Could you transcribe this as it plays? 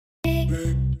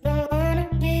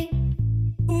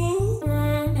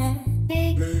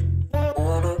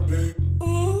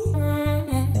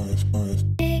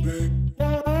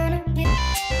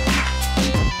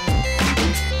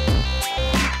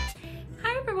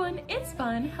everyone, it's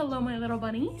Bun. Hello my little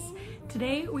bunnies.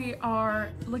 Today we are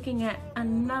looking at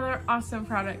another awesome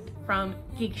product from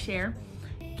Geekshare.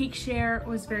 Geekshare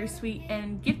was very sweet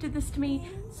and gifted this to me,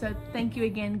 so thank you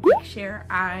again, Geekshare.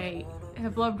 I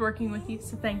have loved working with you,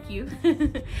 so thank you.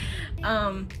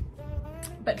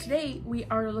 But today we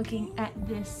are looking at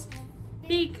this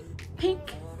big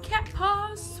pink cat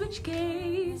paw switch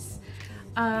case.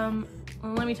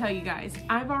 Let me tell you guys,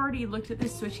 I've already looked at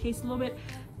this switch case a little bit.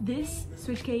 This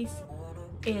switch case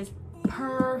is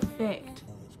perfect,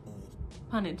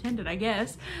 pun intended I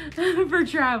guess, for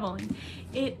traveling.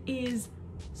 It is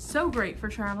so great for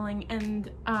traveling,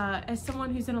 and as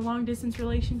someone who's in a long distance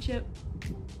relationship,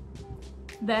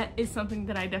 that is something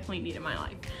that I definitely need in my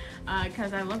life,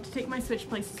 because I love to take my Switch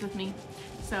places with me.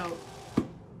 So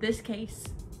this case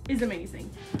is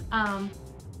amazing.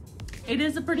 It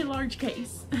is a pretty large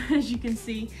case, as you can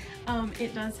see.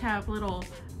 It does have little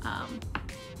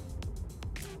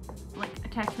like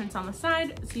attachments on the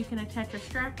side, so you can attach a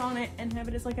strap on it and have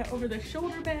it as like an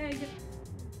over-the-shoulder bag.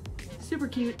 Super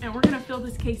cute. And we're gonna fill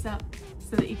this case up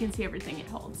so that you can see everything it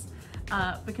holds,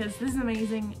 because this is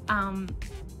amazing.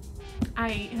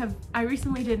 I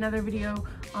recently did another video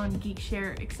on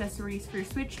Geekshare accessories for your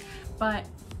Switch, but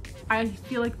I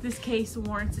feel like this case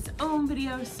warrants its own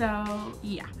video, so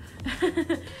yeah.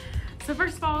 So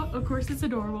first of all, of course, it's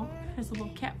adorable. It has a little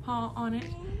cat paw on it.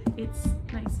 It's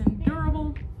nice and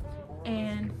durable,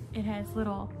 and it has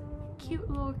little cute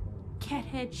little cat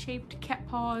head shaped cat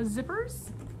paw zippers,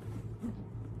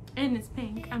 and it's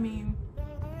pink. I mean,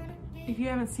 if you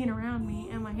haven't seen around me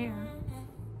and my hair,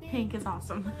 pink is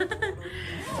awesome.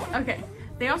 Okay,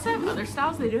 they also have other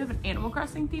styles. They do have an Animal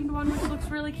Crossing themed one, which looks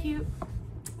really cute.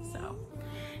 So,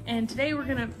 and today we're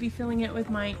gonna be filling it with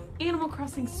my Animal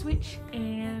Crossing Switch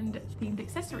and themed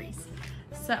accessories.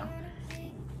 So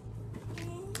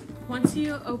once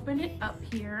you open it up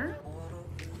here,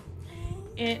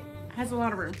 it has a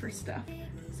lot of room for stuff.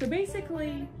 So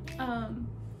basically,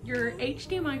 your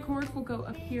HDMI cord will go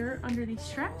up here under these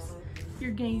straps,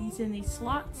 your games in these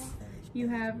slots. You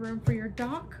have room for your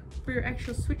dock, for your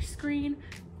extra Switch screen,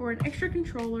 for an extra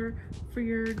controller, for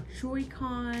your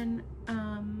Joy-Con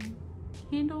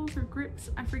handles or grips,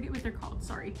 I forget what they're called,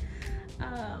 sorry.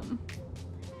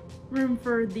 Room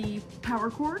for the power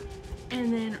cord,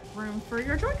 and then room for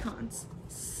your Joy-Cons.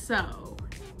 So,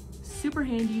 super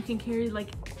handy. You can carry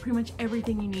like pretty much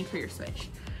everything you need for your Switch.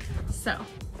 So,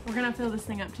 we're gonna fill this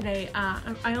thing up today.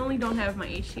 I only don't have my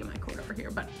HDMI cord over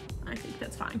here, but I think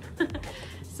that's fine.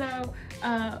 So,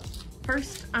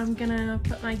 first I'm gonna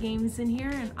put my games in here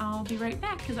and I'll be right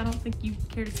back because I don't think you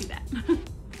care to see that.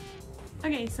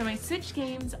 Okay, so my Switch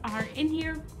games are in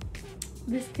here.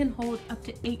 This can hold up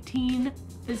to 18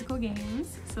 physical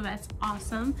games, so that's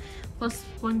awesome. Plus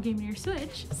one game to your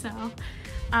Switch, so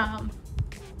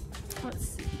let's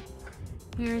see.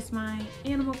 Here's my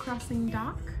Animal Crossing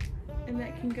dock, and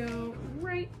that can go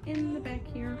right in the back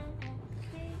here.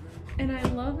 And I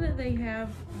love that they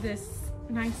have this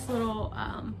nice little,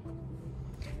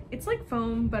 it's like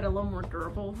foam, but a little more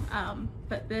durable.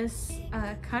 But this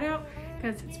cutout,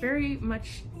 because it's very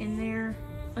much in there.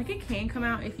 Like, it can come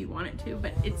out if you want it to,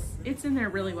 but it's in there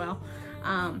really well.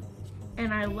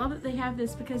 And I love that they have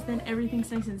this because then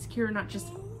everything's nice and secure, not just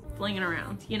flinging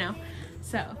around, you know?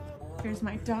 So here's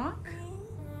my dock.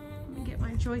 Let me get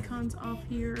my Joy-Cons off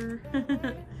here.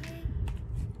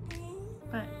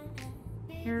 But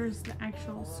here's the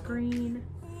actual screen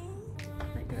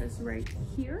that goes right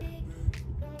here.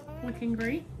 Looking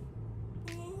great.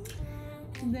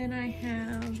 And then I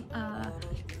have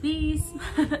these.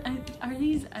 Are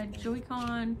these a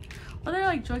Joy-Con? Well, they're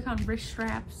like Joy-Con wrist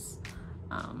straps,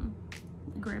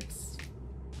 grips.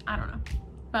 I don't know.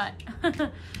 But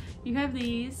you have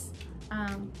these.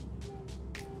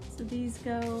 So these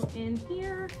go in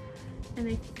here, and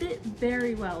they fit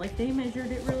very well. Like, they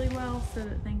measured it really well so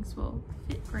that things will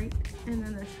fit great. And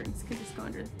then the strings can just go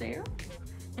under there.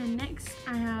 And next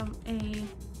I have a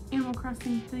Animal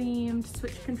Crossing themed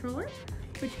Switch controller,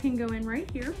 which can go in right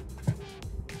here.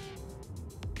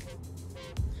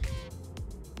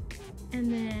 And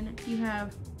then you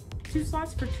have 2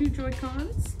 slots for 2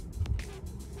 Joy-Cons.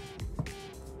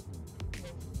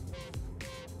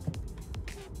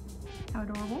 How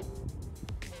adorable.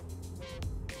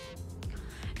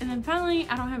 And then finally,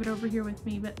 I don't have it over here with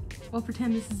me, but we'll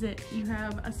pretend this is it. You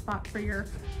have a spot for your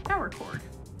power cord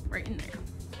right in there.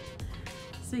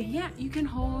 So yeah, you can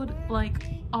hold like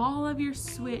all of your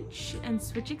Switch and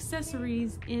Switch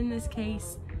accessories in this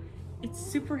case. It's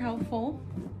super helpful.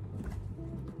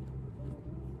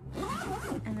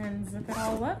 And then zip it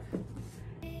all up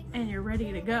and you're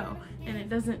ready to go. And it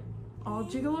doesn't all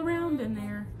jiggle around in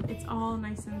there. It's all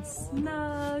nice and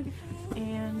snug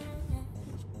and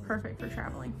perfect for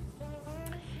traveling.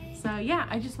 So yeah,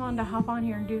 I just wanted to hop on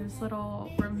here and do this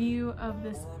little review of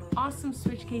this awesome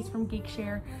Switch case from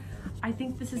Geekshare. I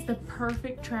think this is the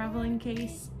perfect traveling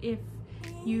case if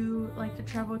you like to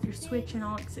travel with your Switch and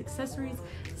all its accessories.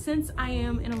 Since I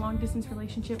am in a long distance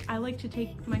relationship, I like to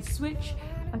take my Switch,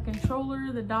 a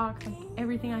controller, the dock, like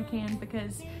everything I can,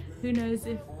 because who knows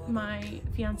if my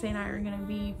fiance and I are gonna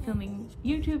be filming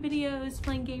YouTube videos,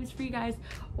 playing games for you guys,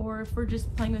 or if we're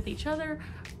just playing with each other,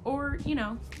 or you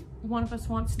know, one of us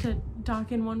wants to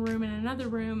dock in one room and another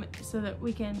room so that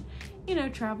we can, you know,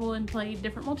 travel and play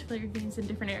different multiplayer games in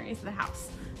different areas of the house.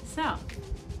 So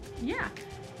yeah,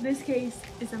 this case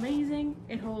is amazing.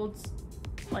 It holds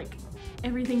like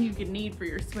everything you could need for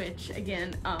your Switch.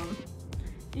 Again,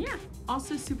 yeah,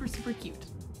 also super cute.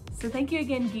 So thank you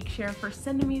again, Geekshare, for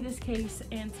sending me this case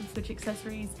and some Switch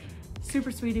accessories.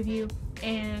 Super sweet of you,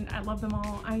 and I love them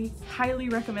all. I highly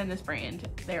recommend this brand.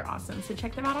 They're awesome, so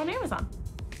check them out on Amazon.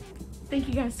 Thank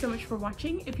you guys so much for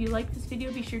watching. If you like this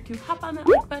video, be sure to hop on that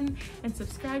like button and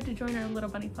subscribe to join our little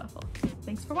bunny puffle.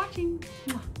 Thanks for watching.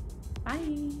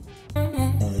 Bye.